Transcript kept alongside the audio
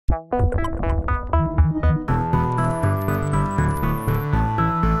So in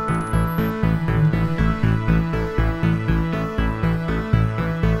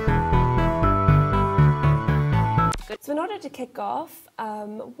order to kick off,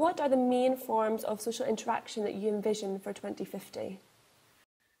 what are the main forms of social interaction that you envision for 2050?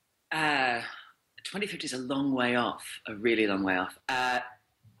 2050 is a long way off, a really long way off.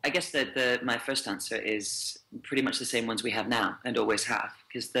 I guess that my first answer is pretty much the same ones we have now and always have,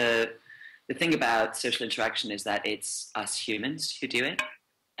 because the thing about social interaction is that it's us humans who do it,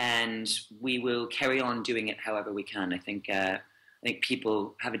 and we will carry on doing it however we can. I think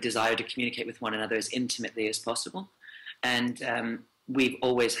people have a desire to communicate with one another as intimately as possible, and we've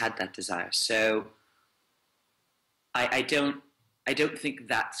always had that desire. So I don't think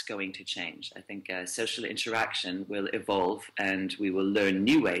that's going to change. I think social interaction will evolve, and we will learn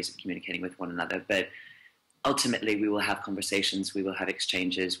new ways of communicating with one another. But ultimately, we will have conversations, we will have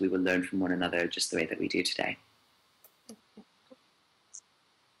exchanges, we will learn from one another just the way that we do today.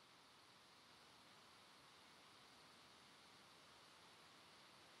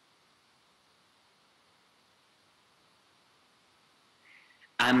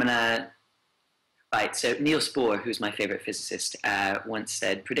 Right, so Niels Bohr, who's my favorite physicist, once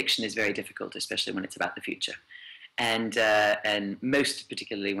said, prediction is very difficult, especially when it's about the future, and most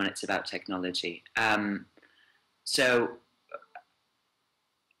particularly when it's about technology. So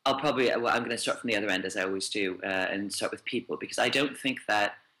I'm going to start from the other end, as I always do, and start with people, because I don't think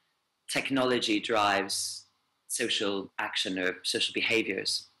that technology drives social action or social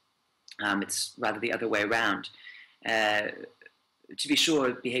behaviors. It's rather the other way around. To be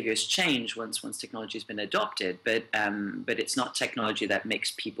sure, behaviors change once technology has been adopted, but it's not technology that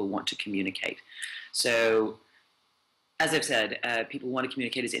makes people want to communicate. So, as I've said, people want to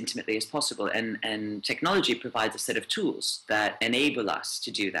communicate as intimately as possible, and technology provides a set of tools that enable us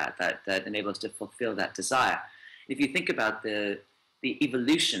to do that enable us to fulfill that desire. If you think about the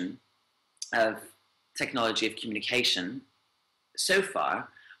evolution of technology of communication, so far,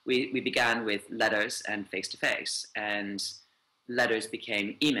 we began with letters and face-to-face, and letters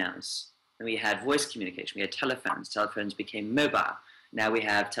became emails, and we had voice communication, we had telephones. Telephones became mobile. Now we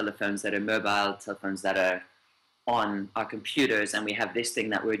have telephones that are mobile, telephones that are on our computers, and we have this thing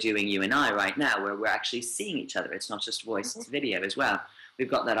that we're doing, you and I, right now, where we're actually seeing each other. It's not just voice, it's video as well. We've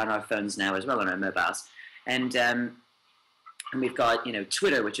got that on our phones now as well, on our mobiles. And we've got,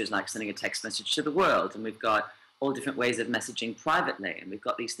 Twitter, which is like sending a text message to the world, and we've got all different ways of messaging privately, and we've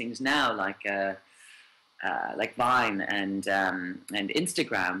got these things now like Vine and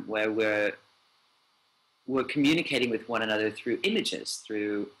Instagram, where we're communicating with one another through images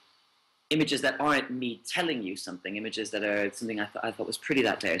that aren't me telling you something, images that are something I thought was pretty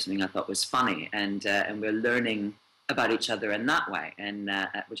that day, or something I thought was funny, and we're learning about each other in that way, and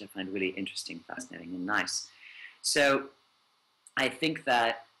which I find really interesting, fascinating, and nice. So I think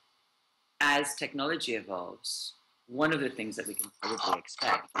that as technology evolves, one of the things that we can probably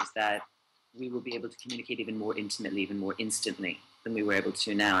expect is that we will be able to communicate even more intimately, even more instantly than we were able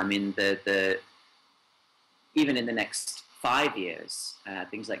to now. I mean, even in the next 5 years,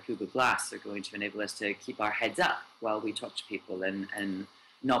 things like Google Glass are going to enable us to keep our heads up while we talk to people, and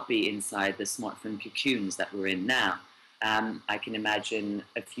not be inside the smartphone cocoons that we're in now. I can imagine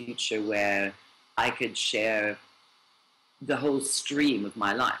a future where I could share the whole stream of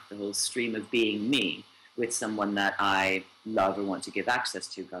my life, the whole stream of being me, with someone that I love or want to give access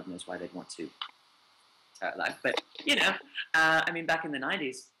to. God knows why they'd want to life. But, I mean, back in the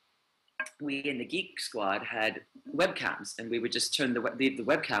 90s, we in the Geek Squad had webcams, and we would just turn the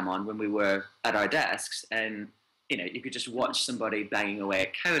webcam on when we were at our desks, and, you could just watch somebody banging away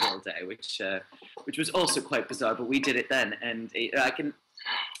at code all day, which was also quite bizarre, but we did it then. And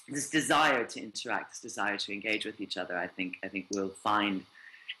this desire to interact, this desire to engage with each other, I think we'll find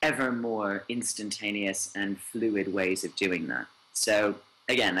ever more instantaneous and fluid ways of doing that. So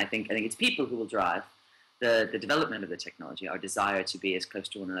again, I think it's people who will drive the development of the technology, our desire to be as close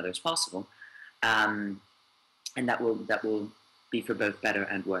to one another as possible, and that will be for both better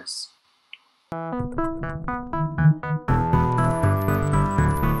and worse.